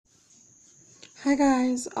Hi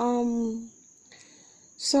guys.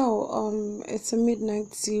 It's a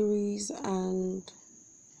midnight series, and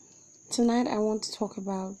tonight I want to talk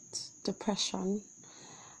about depression.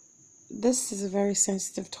 This is a very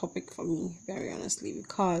sensitive topic for me, very honestly,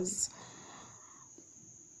 because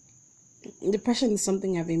depression is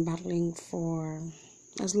something I've been battling for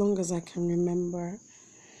as long as I can remember.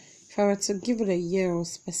 If I were to give it a year or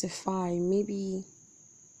specify, maybe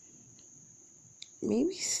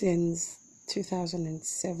since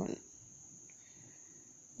 2007.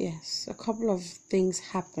 Yes, a couple of things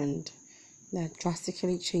happened that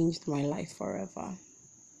drastically changed my life forever.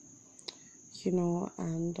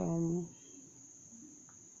 And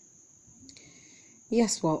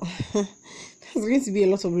yes, well, there's going to be a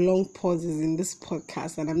lot of long pauses in this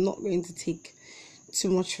podcast, and I'm not going to take too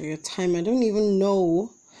much of your time. I don't even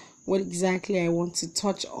know what exactly I want to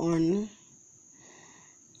touch on,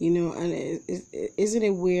 and isn't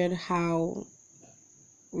it weird how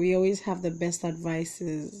we always have the best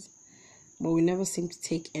advices, but we never seem to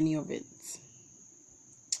take any of it.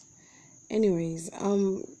 Anyways,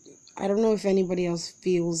 I don't know if anybody else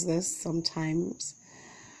feels this sometimes,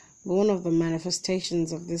 but one of the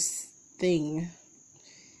manifestations of this thing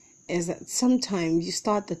is that sometimes you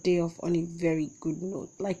start the day off on a very good note.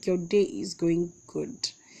 Like your day is going good.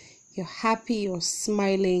 You're happy, you're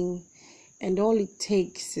smiling, and all it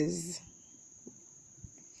takes is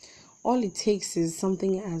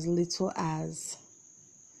something as little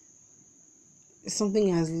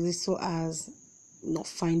as not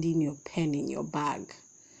finding your pen in your bag,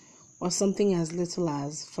 or something as little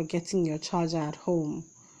as forgetting your charger at home.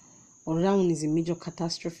 Or that one is a major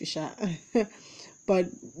catastrophe. But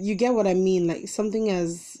you get what I mean, like something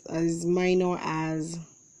as minor as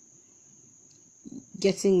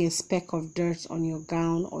getting a speck of dirt on your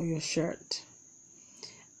gown or your shirt,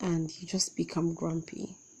 and you just become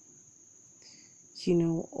grumpy,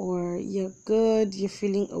 or you're good, you're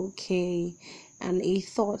feeling okay, and a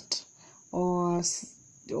thought or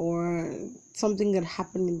something that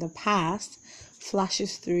happened in the past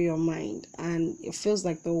flashes through your mind, and it feels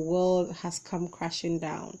like the world has come crashing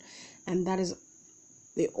down, and that is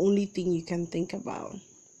the only thing you can think about.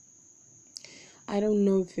 I don't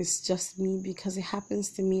know if it's just me, because it happens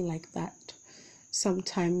to me like that.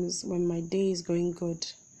 Sometimes when my day is going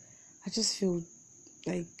good, I just feel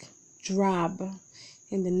like drab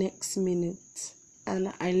in the next minute,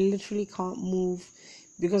 and I literally can't move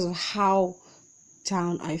because of how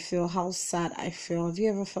down I feel, how sad I feel. Have you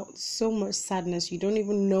ever felt so much sadness you don't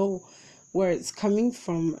even know where it's coming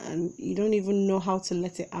from, and you don't even know how to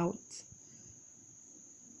let it out?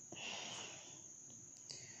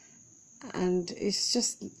 And it's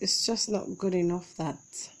just not good enough that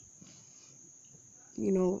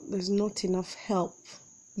there's not enough help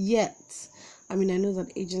yet. I mean, I know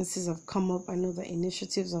that agencies have come up, I know that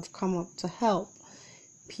initiatives have come up to help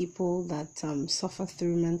people that suffer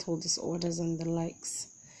through mental disorders and the likes,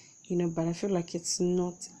 but I feel like it's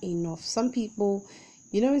not enough. Some people,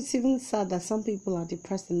 it's even sad that some people are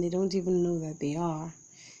depressed and they don't even know that they are.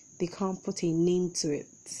 They can't put a name to it.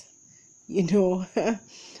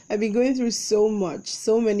 I've been going through so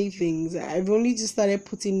many things. I've only just started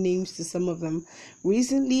putting names to some of them.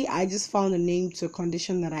 Recently, I just found a name to a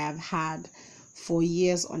condition that I have had for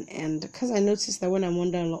years on end, because I noticed that when I'm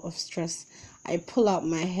under a lot of stress, I pull out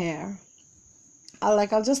my hair.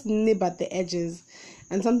 I'll just nib at the edges,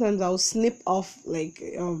 and sometimes I'll snip off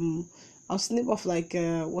what's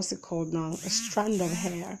it called now? A strand of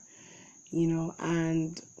hair.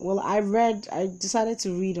 And well, I decided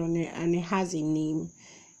to read on it, and it has a name: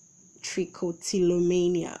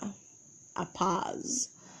 trichotillomania apars.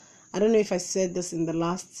 I don't know if I said this in the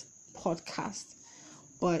last podcast,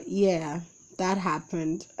 but yeah, that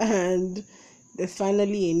happened, and there's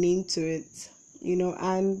finally a name to it,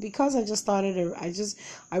 and because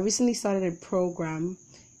I recently started a program.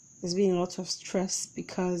 There's been a lot of stress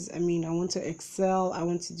because I want to excel, I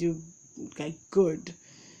want to do like good.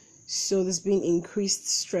 So there's been increased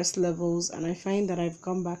stress levels, and I find that I've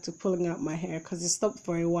gone back to pulling out my hair, because it stopped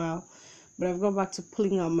for a while, but I've gone back to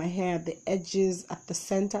pulling out my hair at the edges, at the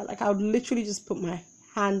center. Like, I would literally just put my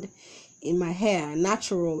hand in my hair,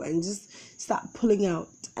 natural, and just start pulling out.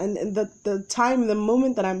 And the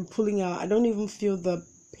moment that I'm pulling out, I don't even feel the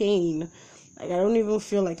pain. Like, I don't even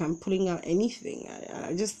feel like I'm pulling out anything.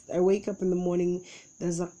 I wake up in the morning,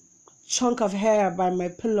 there's a chunk of hair by my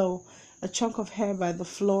pillow, a chunk of hair by the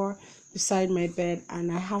floor beside my bed,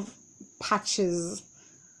 and I have patches.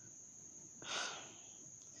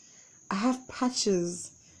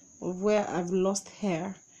 Of where I've lost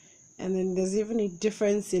hair, and then there's even a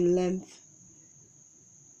difference in length.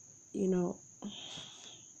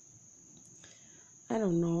 I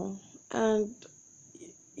don't know. And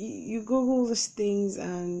you Google these things,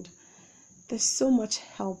 and there's so much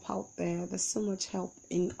help out there. There's so much help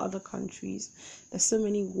in other countries. There's so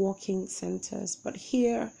many walking centers. But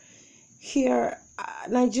here,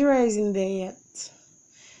 Nigeria isn't there yet.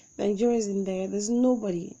 Nigeria isn't there. There's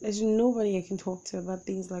nobody I can talk to about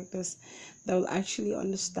things like this that will actually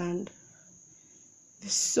understand.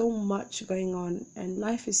 There's so much going on, and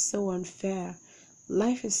life is so unfair.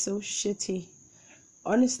 Life is so shitty.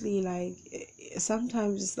 Honestly, like,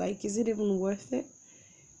 sometimes it's like, is it even worth it?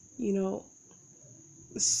 You know,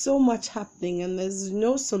 so much happening, and there's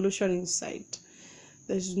no solution in sight.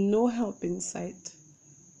 There's no help in sight.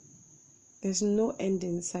 There's no end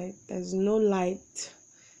in sight. There's no light.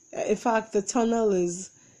 In fact, the tunnel is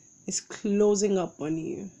closing up on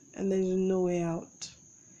you, and there's no way out.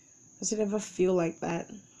 Does it ever feel like that?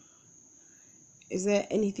 Is there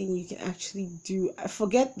anything you can actually do? I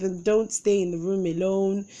forget the don't stay in the room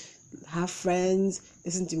alone, have friends,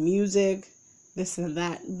 listen to music, this and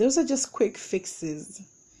that. Those are just quick fixes.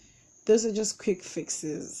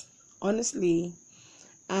 Honestly.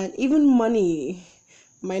 And even money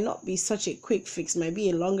might not be such a quick fix, might be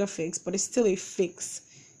a longer fix, but it's still a fix.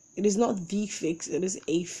 It is not the fix, it is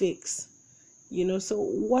a fix. So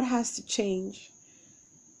what has to change?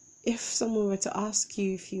 If someone were to ask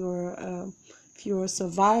you if you're a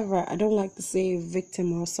survivor, I don't like to say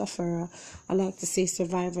victim or sufferer, I like to say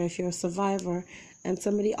survivor. If you're a survivor and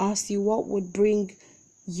somebody asks you what would bring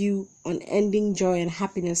you unending joy and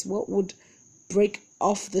happiness, what would break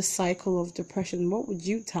off the cycle of depression, what would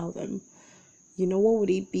you tell them? What would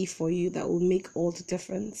it be for you that would make all the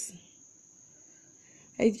difference?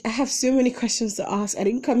 I have so many questions to ask. I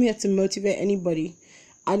didn't come here to motivate anybody.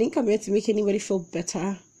 I didn't come here to make anybody feel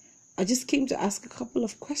better. I just came to ask a couple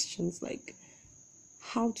of questions, like,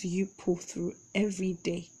 how do you pull through every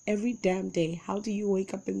day, every damn day? How do you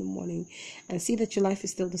wake up in the morning and see that your life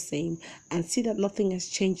is still the same, and see that nothing has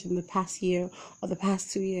changed in the past year or the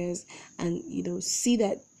past 2 years, and see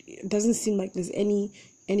that it doesn't seem like there's any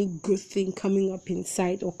good thing coming up in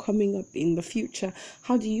sight or coming up in the future?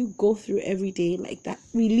 How do you go through every day like that,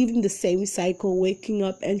 reliving the same cycle, waking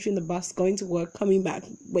up, entering the bus, going to work, coming back,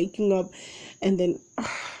 waking up, and then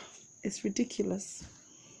it's ridiculous.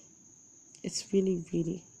 It's really,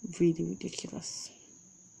 really, really ridiculous.